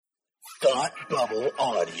Thought Bubble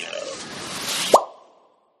Audio.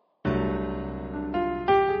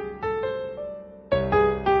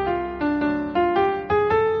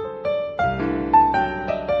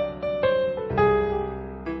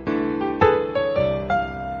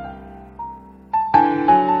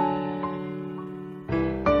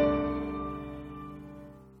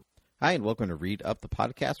 Hi, and welcome to Read Up, the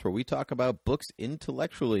podcast where we talk about books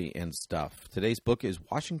intellectually and stuff. Today's book is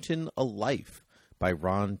Washington, A Life by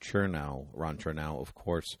Ron Chernow. Ron Chernow, of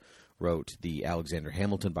course, wrote the Alexander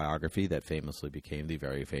Hamilton biography that famously became the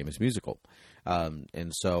very famous musical.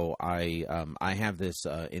 And so I have this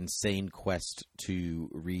insane quest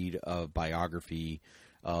to read a biography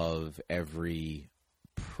of every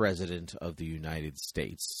President of the United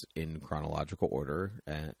States in chronological order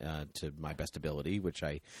to my best ability, which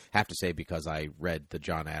I have to say because I read the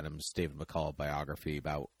John Adams, David McCullough biography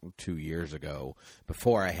about 2 years ago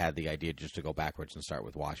before I had the idea just to go backwards and start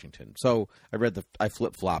with Washington. So I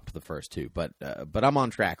flip-flopped the first two, but I'm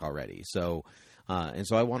on track already. So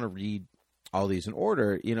I want to read all these in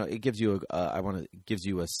order. You know, it gives you gives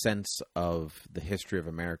you a sense of the history of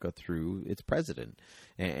America through its president,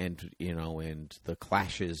 and the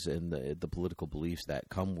clashes and the political beliefs that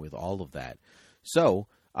come with all of that. So,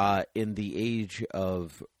 in the age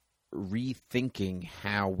of rethinking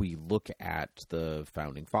how we look at the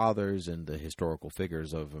founding fathers and the historical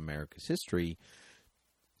figures of America's history,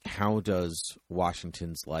 how does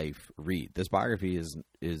Washington's life read? This biography is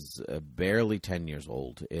barely 10 years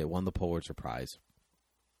old. It won the Pulitzer Prize.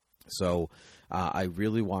 So I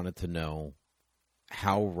really wanted to know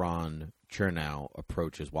how Ron Chernow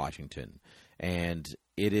approaches Washington. And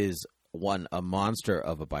it is a monster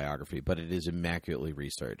of a biography, but it is immaculately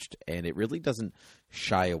researched, and it really doesn't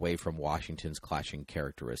shy away from Washington's clashing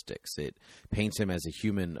characteristics. It paints him as a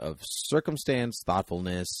human of circumstance,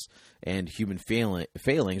 thoughtfulness, and human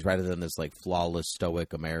failings rather than this like flawless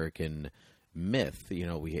stoic American myth. You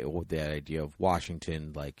know, we have that idea of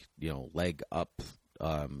Washington, like, leg up,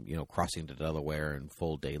 crossing to Delaware in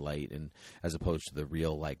full daylight, and as opposed to the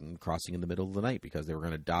real, like, crossing in the middle of the night because they were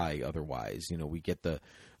going to die otherwise. We get the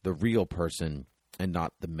real person and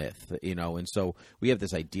not the myth, and so we have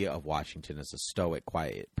this idea of Washington as a stoic,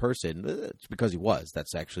 quiet person. It's because he was.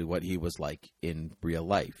 That's actually what he was like in real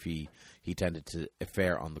life. He tended to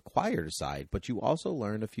err on the quieter side, but you also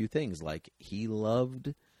learn a few things, like he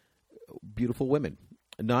loved beautiful women,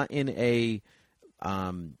 not in a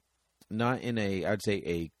I'd say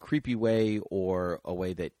a creepy way or a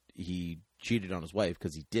way that he cheated on his wife,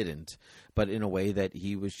 because he didn't, but in a way that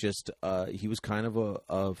he was just he was kind of a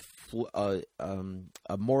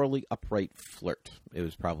morally upright flirt. It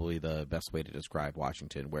was probably the best way to describe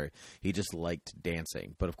Washington, where he just liked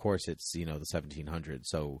dancing. But of course, it's the 1700s,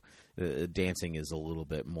 so dancing is a little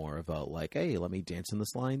bit more of a like, hey, let me dance in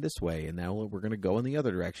this line this way, and now we're going to go in the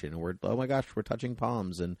other direction, and oh my gosh, we're touching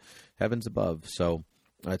palms and heavens above. So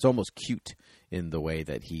it's almost cute in the way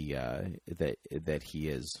that he that he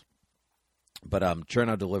is. But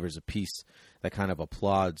Chernow delivers a piece that kind of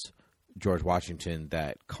applauds George Washington,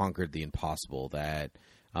 that conquered the impossible, that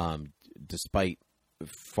despite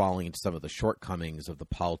falling into some of the shortcomings of the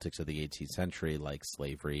politics of the 18th century, like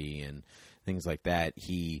slavery and things like that,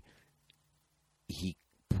 he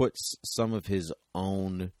puts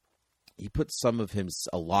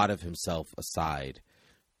a lot of himself aside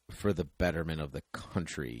for the betterment of the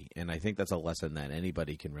country. And I think that's a lesson that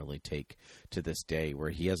anybody can really take to this day, where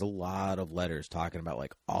he has a lot of letters talking about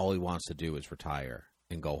like all he wants to do is retire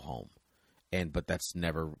and go home. But that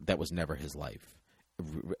was never his life.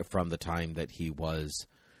 From the time that he was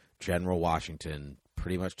General Washington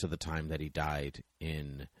pretty much to the time that he died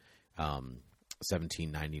in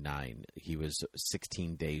 1799, he was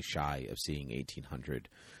 16 days shy of seeing 1800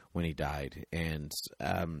 when he died. And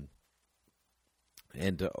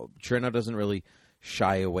Chernow doesn't really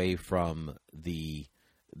shy away from the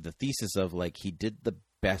thesis of like he did the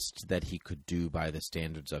best that he could do by the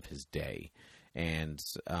standards of his day, and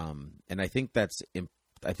I think that's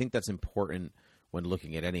important when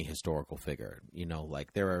looking at any historical figure.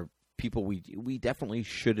 Like there are people we definitely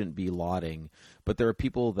shouldn't be lauding, but there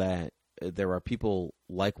are people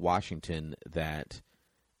like Washington that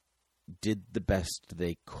did the best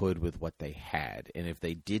they could with what they had. And if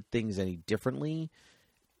they did things any differently,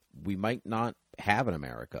 we might not have an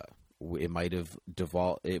America. It might have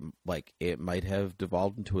devolved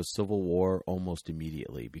into a civil war almost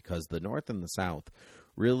immediately, because the North and the South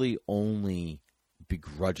really only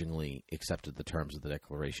begrudgingly accepted the terms of the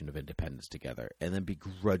Declaration of Independence together, and then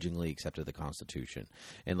begrudgingly accepted the Constitution.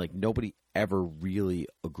 And like nobody ever really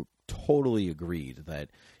totally agreed that,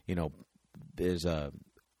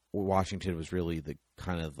 Washington was really the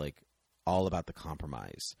kind of like all about the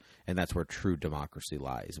compromise. And that's where true democracy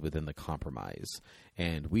lies, within the compromise.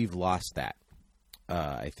 And we've lost that,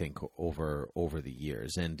 I think, over the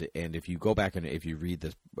years. And if you go back and if you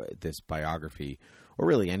read this biography, or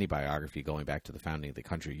really any biography going back to the founding of the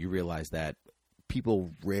country, you realize that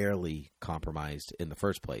people rarely compromised in the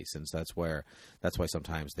first place, and so that's why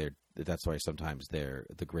sometimes the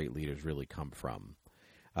great leaders really come from.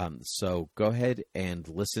 So go ahead and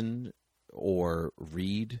listen or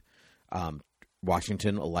read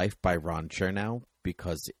Washington: A Life by Ron Chernow,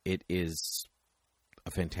 because it is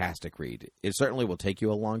a fantastic read. It certainly will take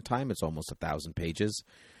you a long time. It's almost 1,000 pages,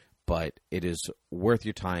 but it is worth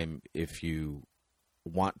your time if you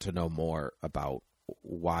want to know more about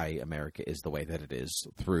why America is the way that it is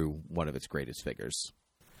through one of its greatest figures.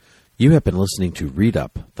 You have been listening to Read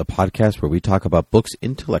Up, the podcast where we talk about books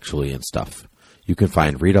intellectually and stuff. You can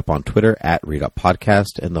find Read Up on Twitter at Read Up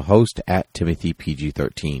Podcast and the host at Timothy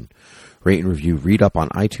PG13. Rate and review Read Up on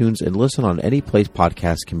iTunes and listen on any place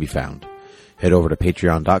podcasts can be found. Head over to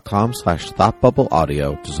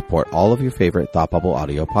patreon.com/ThoughtBubbleAudio to support all of your favorite Thought Bubble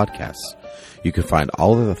Audio podcasts. You can find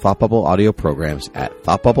all of the Thought Bubble Audio programs at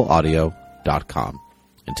ThoughtBubbleAudio.com.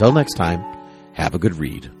 Until next time, have a good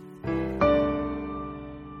read.